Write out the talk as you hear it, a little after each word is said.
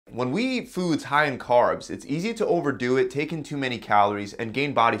When we eat foods high in carbs, it's easy to overdo it, take in too many calories, and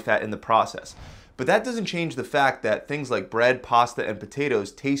gain body fat in the process. But that doesn't change the fact that things like bread, pasta, and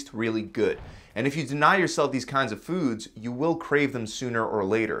potatoes taste really good. And if you deny yourself these kinds of foods, you will crave them sooner or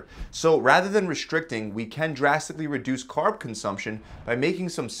later. So rather than restricting, we can drastically reduce carb consumption by making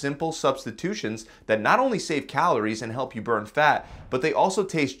some simple substitutions that not only save calories and help you burn fat, but they also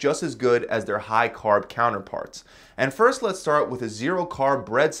taste just as good as their high carb counterparts. And first, let's start with a zero carb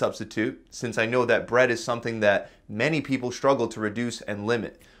bread substitute, since I know that bread is something that many people struggle to reduce and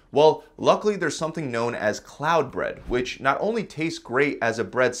limit. Well, luckily there's something known as cloud bread, which not only tastes great as a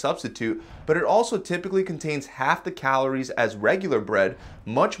bread substitute, but it also typically contains half the calories as regular bread,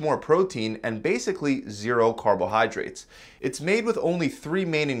 much more protein, and basically zero carbohydrates. It's made with only 3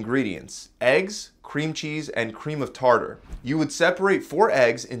 main ingredients: eggs, cream cheese, and cream of tartar. You would separate 4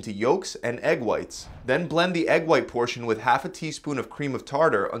 eggs into yolks and egg whites. Then blend the egg white portion with half a teaspoon of cream of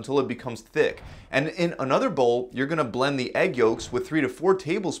tartar until it becomes thick. And in another bowl, you're gonna blend the egg yolks with 3 to 4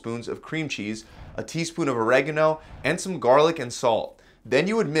 tablespoons of cream cheese, a teaspoon of oregano, and some garlic and salt. Then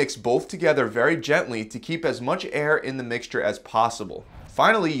you would mix both together very gently to keep as much air in the mixture as possible.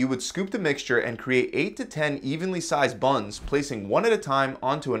 Finally, you would scoop the mixture and create 8 to 10 evenly sized buns, placing one at a time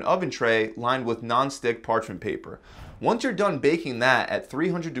onto an oven tray lined with non-stick parchment paper. Once you're done baking that at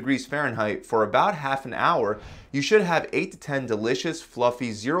 300 degrees Fahrenheit for about half an hour, you should have 8 to 10 delicious,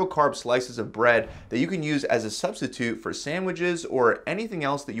 fluffy, zero carb slices of bread that you can use as a substitute for sandwiches or anything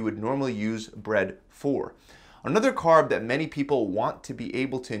else that you would normally use bread for. Another carb that many people want to be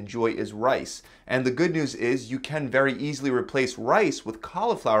able to enjoy is rice. And the good news is you can very easily replace rice with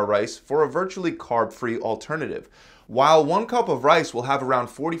cauliflower rice for a virtually carb-free alternative. While 1 cup of rice will have around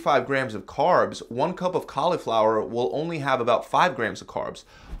 45 grams of carbs, 1 cup of cauliflower will only have about 5 grams of carbs.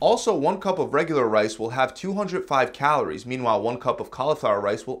 Also, 1 cup of regular rice will have 205 calories. Meanwhile, 1 cup of cauliflower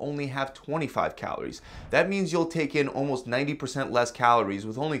rice will only have 25 calories. That means you'll take in almost 90% less calories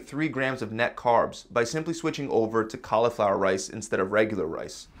with only 3 grams of net carbs by simply switching over to cauliflower rice instead of regular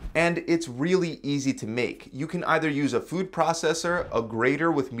rice. And it's really easy to make. You can either use a food processor, a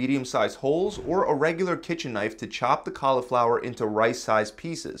grater with medium-sized holes, or a regular kitchen knife to chop the cauliflower into rice-sized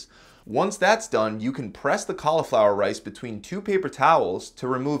pieces. Once that's done, you can press the cauliflower rice between 2 paper towels to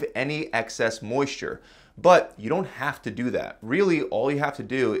remove any excess moisture. But you don't have to do that. Really, all you have to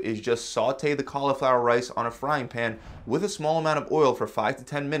do is just saute the cauliflower rice on a frying pan with a small amount of oil for 5 to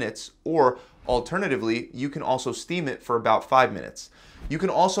 10 minutes, or alternatively, you can also steam it for about 5 minutes. You can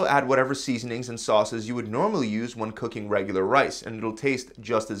also add whatever seasonings and sauces you would normally use when cooking regular rice, and it'll taste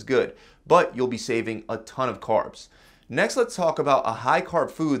just as good, but you'll be saving a ton of carbs. Next, let's talk about a high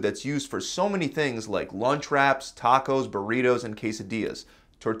carb food that's used for so many things like lunch wraps, tacos, burritos, and quesadillas: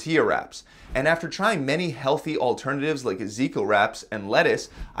 tortilla wraps. And after trying many healthy alternatives like Ezekiel wraps and lettuce,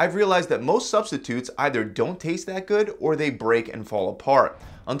 I've realized that most substitutes either don't taste that good or they break and fall apart.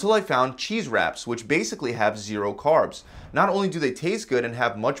 Until I found cheese wraps, which basically have zero carbs. Not only do they taste good and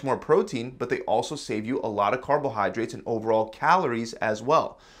have much more protein, but they also save you a lot of carbohydrates and overall calories as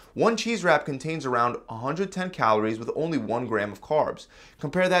well. One cheese wrap contains around 110 calories with only 1 gram of carbs.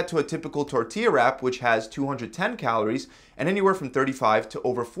 Compare that to a typical tortilla wrap, which has 210 calories and anywhere from 35 to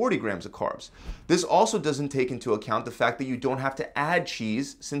over 40 grams of carbs. This also doesn't take into account the fact that you don't have to add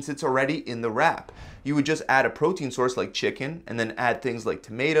cheese since it's already in the wrap. You would just add a protein source like chicken and then add things like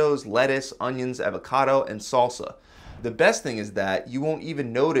tomatoes, lettuce, onions, avocado, and salsa. The best thing is that you won't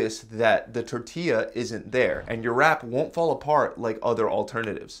even notice that the tortilla isn't there, and your wrap won't fall apart like other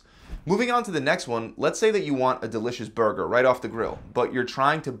alternatives. Moving on to the next one, let's say that you want a delicious burger right off the grill, but you're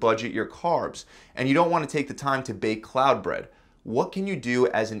trying to budget your carbs, and you don't want to take the time to bake cloud bread. What can you do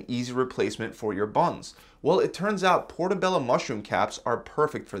as an easy replacement for your buns? Well, it turns out portobello mushroom caps are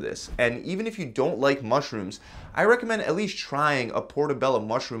perfect for this. And even if you don't like mushrooms, I recommend at least trying a portobello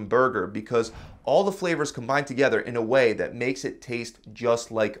mushroom burger because all the flavors combine together in a way that makes it taste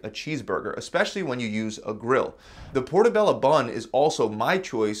just like a cheeseburger, especially when you use a grill. The portobello bun is also my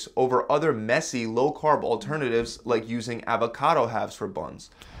choice over other messy low-carb alternatives like using avocado halves for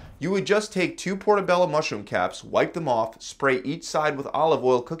buns. You would just take 2 portobello mushroom caps, wipe them off, spray each side with olive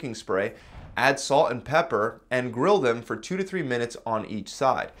oil cooking spray, add salt and pepper, and grill them for 2 to 3 minutes on each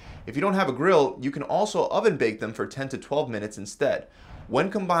side. If you don't have a grill, you can also oven bake them for 10 to 12 minutes instead. When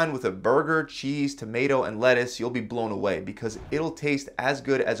combined with a burger, cheese, tomato, and lettuce, you'll be blown away because it'll taste as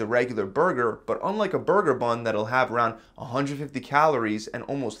good as a regular burger, but unlike a burger bun that'll have around 150 calories and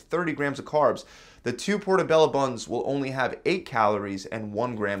almost 30 grams of carbs, the 2 portobello buns will only have 8 calories and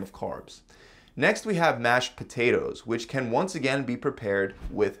 1 gram of carbs. Next, we have mashed potatoes, which can once again be prepared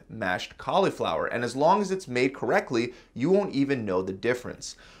with mashed cauliflower, and as long as it's made correctly, you won't even know the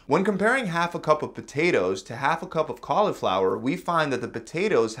difference. When comparing half a cup of potatoes to half a cup of cauliflower, we find that the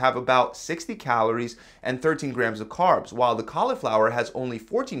potatoes have about 60 calories and 13 grams of carbs, while the cauliflower has only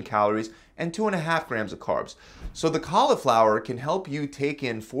 14 calories and 2.5 grams of carbs. So the cauliflower can help you take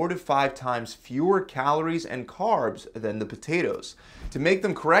in 4 to 5 times fewer calories and carbs than the potatoes. To make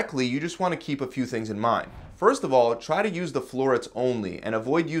them correctly, you just want to keep a few things in mind. First of all, try to use the florets only and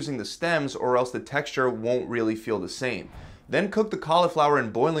avoid using the stems, or else the texture won't really feel the same. Then cook the cauliflower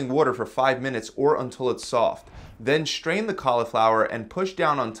in boiling water for 5 minutes or until it's soft. Then strain the cauliflower and push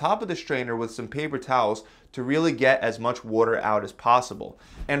down on top of the strainer with some paper towels to really get as much water out as possible.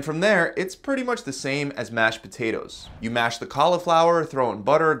 And from there, it's pretty much the same as mashed potatoes. You mash the cauliflower, throw in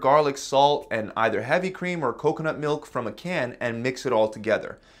butter, garlic, salt, and either heavy cream or coconut milk from a can and mix it all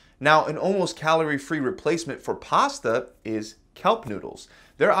together. Now, an almost calorie-free replacement for pasta is kelp noodles.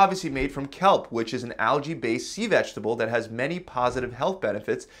 They're obviously made from kelp, which is an algae-based sea vegetable that has many positive health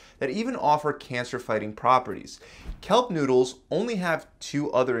benefits that even offer cancer-fighting properties. Kelp noodles only have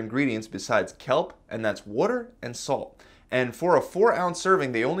 2 other ingredients besides kelp, and that's water and salt. And for a 4-ounce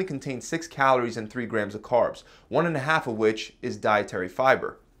serving, they only contain 6 calories and 3 grams of carbs, 1.5 of which is dietary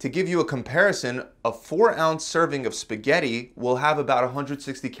fiber. To give you a comparison, a 4-ounce serving of spaghetti will have about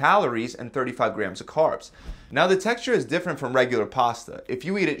 160 calories and 35 grams of carbs. Now, the texture is different from regular pasta, if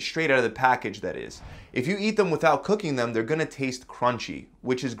you eat it straight out of the package, that is. If you eat them without cooking them, they're gonna taste crunchy,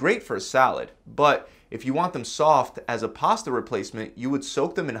 which is great for a salad. But if you want them soft as a pasta replacement, you would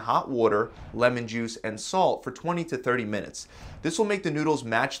soak them in hot water, lemon juice, and salt for 20 to 30 minutes. This will make the noodles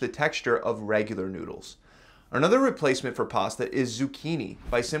match the texture of regular noodles. Another replacement for pasta is zucchini.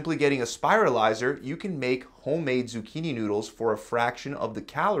 By simply getting a spiralizer, you can make homemade zucchini noodles for a fraction of the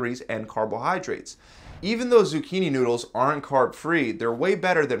calories and carbohydrates. Even though zucchini noodles aren't carb-free, they're way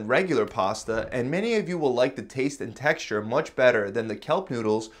better than regular pasta, and many of you will like the taste and texture much better than the kelp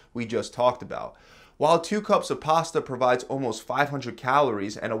noodles we just talked about. While 2 cups of pasta provides almost 500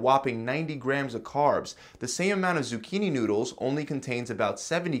 calories and a whopping 90 grams of carbs, the same amount of zucchini noodles only contains about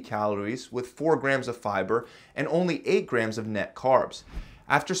 70 calories with 4 grams of fiber and only 8 grams of net carbs.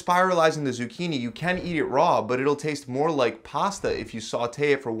 After spiralizing the zucchini, you can eat it raw, but it'll taste more like pasta if you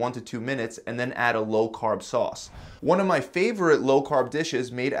saute it for 1 to 2 minutes and then add a low-carb sauce. One of my favorite low-carb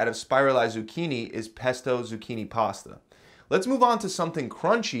dishes made out of spiralized zucchini is pesto zucchini pasta. Let's move on to something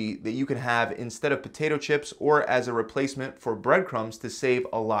crunchy that you can have instead of potato chips or as a replacement for breadcrumbs to save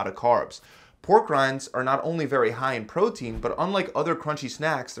a lot of carbs. Pork rinds are not only very high in protein, but unlike other crunchy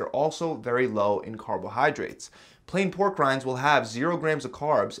snacks, they're also very low in carbohydrates. Plain pork rinds will have 0 grams of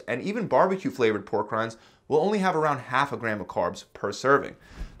carbs, and even barbecue flavored pork rinds will only have around half a gram of carbs per serving.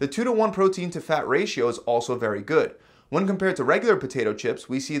 The 2-to-1 protein to fat ratio is also very good. When compared to regular potato chips,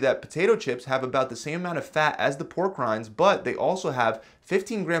 we see that potato chips have about the same amount of fat as the pork rinds, but they also have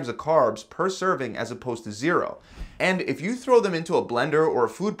 15 grams of carbs per serving as opposed to 0. And if you throw them into a blender or a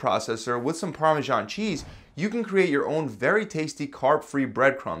food processor with some Parmesan cheese, you can create your own very tasty carb-free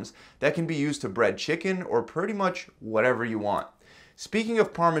breadcrumbs that can be used to bread chicken or pretty much whatever you want. Speaking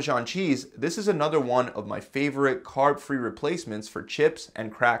of Parmesan cheese, this is another one of my favorite carb-free replacements for chips and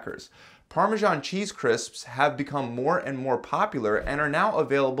crackers. Parmesan cheese crisps have become more and more popular and are now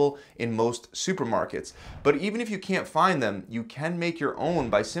available in most supermarkets. But even if you can't find them, you can make your own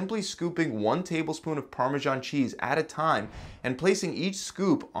by simply scooping 1 tablespoon of Parmesan cheese at a time and placing each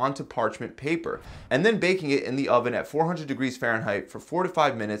scoop onto parchment paper, and then baking it in the oven at 400 degrees Fahrenheit for 4 to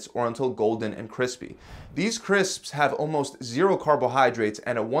 5 minutes or until golden and crispy. These crisps have almost 0 carbohydrates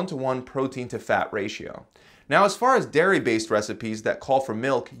and a 1-to-1 protein to fat ratio. Now, as far as dairy-based recipes that call for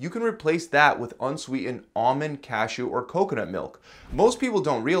milk, you can replace that with unsweetened almond, cashew, or coconut milk. Most people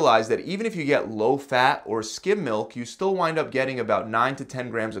don't realize that even if you get low-fat or skim milk, you still wind up getting about 9 to 10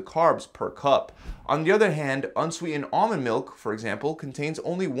 grams of carbs per cup. On the other hand, unsweetened almond milk, for example, contains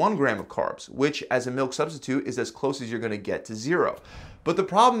only 1 gram of carbs, which as a milk substitute is as close as you're going to get to 0. But the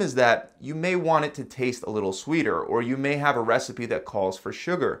problem is that you may want it to taste a little sweeter, or you may have a recipe that calls for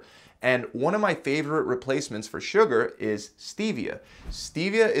sugar. And one of my favorite replacements for sugar is stevia.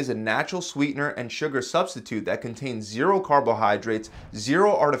 Stevia is a natural sweetener and sugar substitute that contains 0 carbohydrates,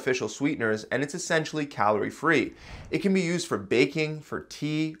 0 artificial sweeteners, and it's essentially calorie-free. It can be used for baking, for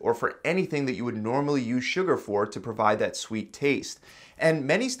tea, or for anything that you would normally use sugar for to provide that sweet taste. And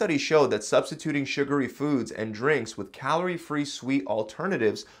many studies show that substituting sugary foods and drinks with calorie-free sweet alternatives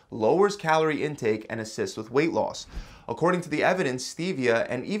alternatives lowers calorie intake and assists with weight loss. According to the evidence, stevia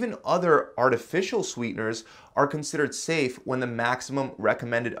and even other artificial sweeteners are considered safe when the maximum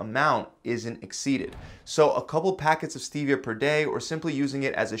recommended amount isn't exceeded. So a couple packets of stevia per day or simply using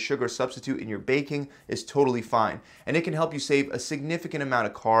it as a sugar substitute in your baking is totally fine, and it can help you save a significant amount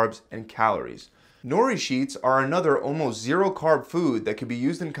of carbs and calories. Nori sheets are another almost zero carb food that can be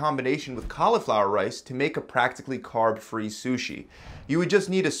used in combination with cauliflower rice to make a practically carb-free sushi. You would just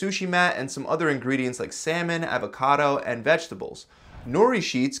need a sushi mat and some other ingredients like salmon, avocado, and vegetables. Nori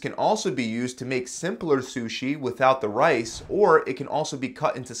sheets can also be used to make simpler sushi without the rice, or it can also be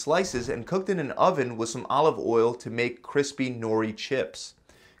cut into slices and cooked in an oven with some olive oil to make crispy nori chips.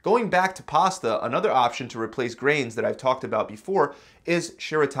 Going back to pasta, another option to replace grains that I've talked about before is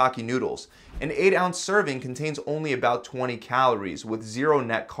shirataki noodles. An 8-ounce serving contains only about 20 calories with 0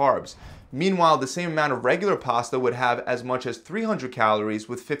 net carbs. Meanwhile, the same amount of regular pasta would have as much as 300 calories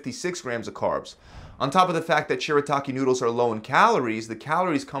with 56 grams of carbs. On top of the fact that shirataki noodles are low in calories, the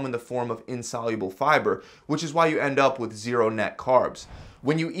calories come in the form of insoluble fiber, which is why you end up with 0 net carbs.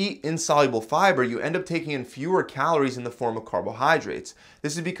 When you eat insoluble fiber, you end up taking in fewer calories in the form of carbohydrates.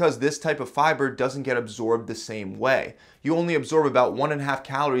 This is because this type of fiber doesn't get absorbed the same way. You only absorb about 1.5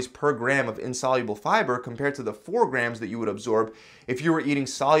 calories per gram of insoluble fiber compared to the 4 grams that you would absorb if you were eating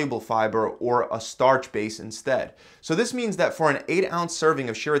soluble fiber or a starch base instead. So this means that for an 8-ounce serving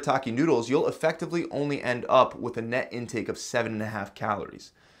of shirataki noodles, you'll effectively only end up with a net intake of 7.5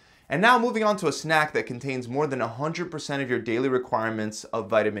 calories. And now moving on to a snack that contains more than 100% of your daily requirements of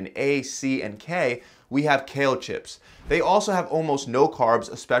vitamin A, C, and K, we have kale chips. They also have almost no carbs,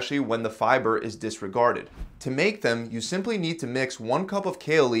 especially when the fiber is disregarded. To make them, you simply need to mix 1 cup of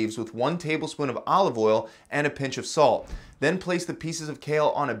kale leaves with 1 tablespoon of olive oil and a pinch of salt. Then place the pieces of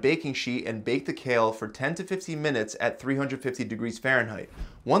kale on a baking sheet and bake the kale for 10 to 15 minutes at 350 degrees Fahrenheit.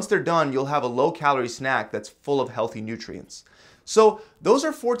 Once they're done, you'll have a low-calorie snack that's full of healthy nutrients. So those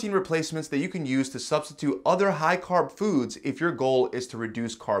are 14 replacements that you can use to substitute other high-carb foods if your goal is to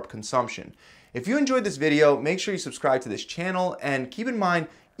reduce carb consumption. If you enjoyed this video, make sure you subscribe to this channel, and keep in mind,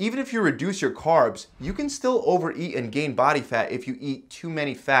 even if you reduce your carbs, you can still overeat and gain body fat if you eat too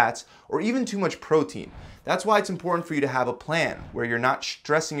many fats or even too much protein. That's why it's important for you to have a plan where you're not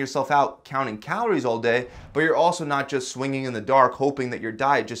stressing yourself out counting calories all day, but you're also not just swinging in the dark hoping that your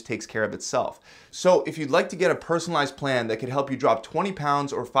diet just takes care of itself. So if you'd like to get a personalized plan that could help you drop 20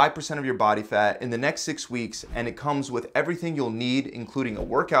 pounds or 5% of your body fat in the next 6 weeks, and it comes with everything you'll need, including a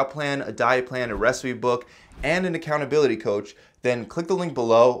workout plan, a diet plan, a recipe book, and an accountability coach, then click the link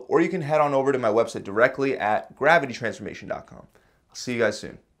below, or you can head on over to my website directly at gravitytransformation.com. I'll see you guys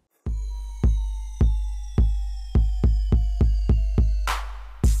soon.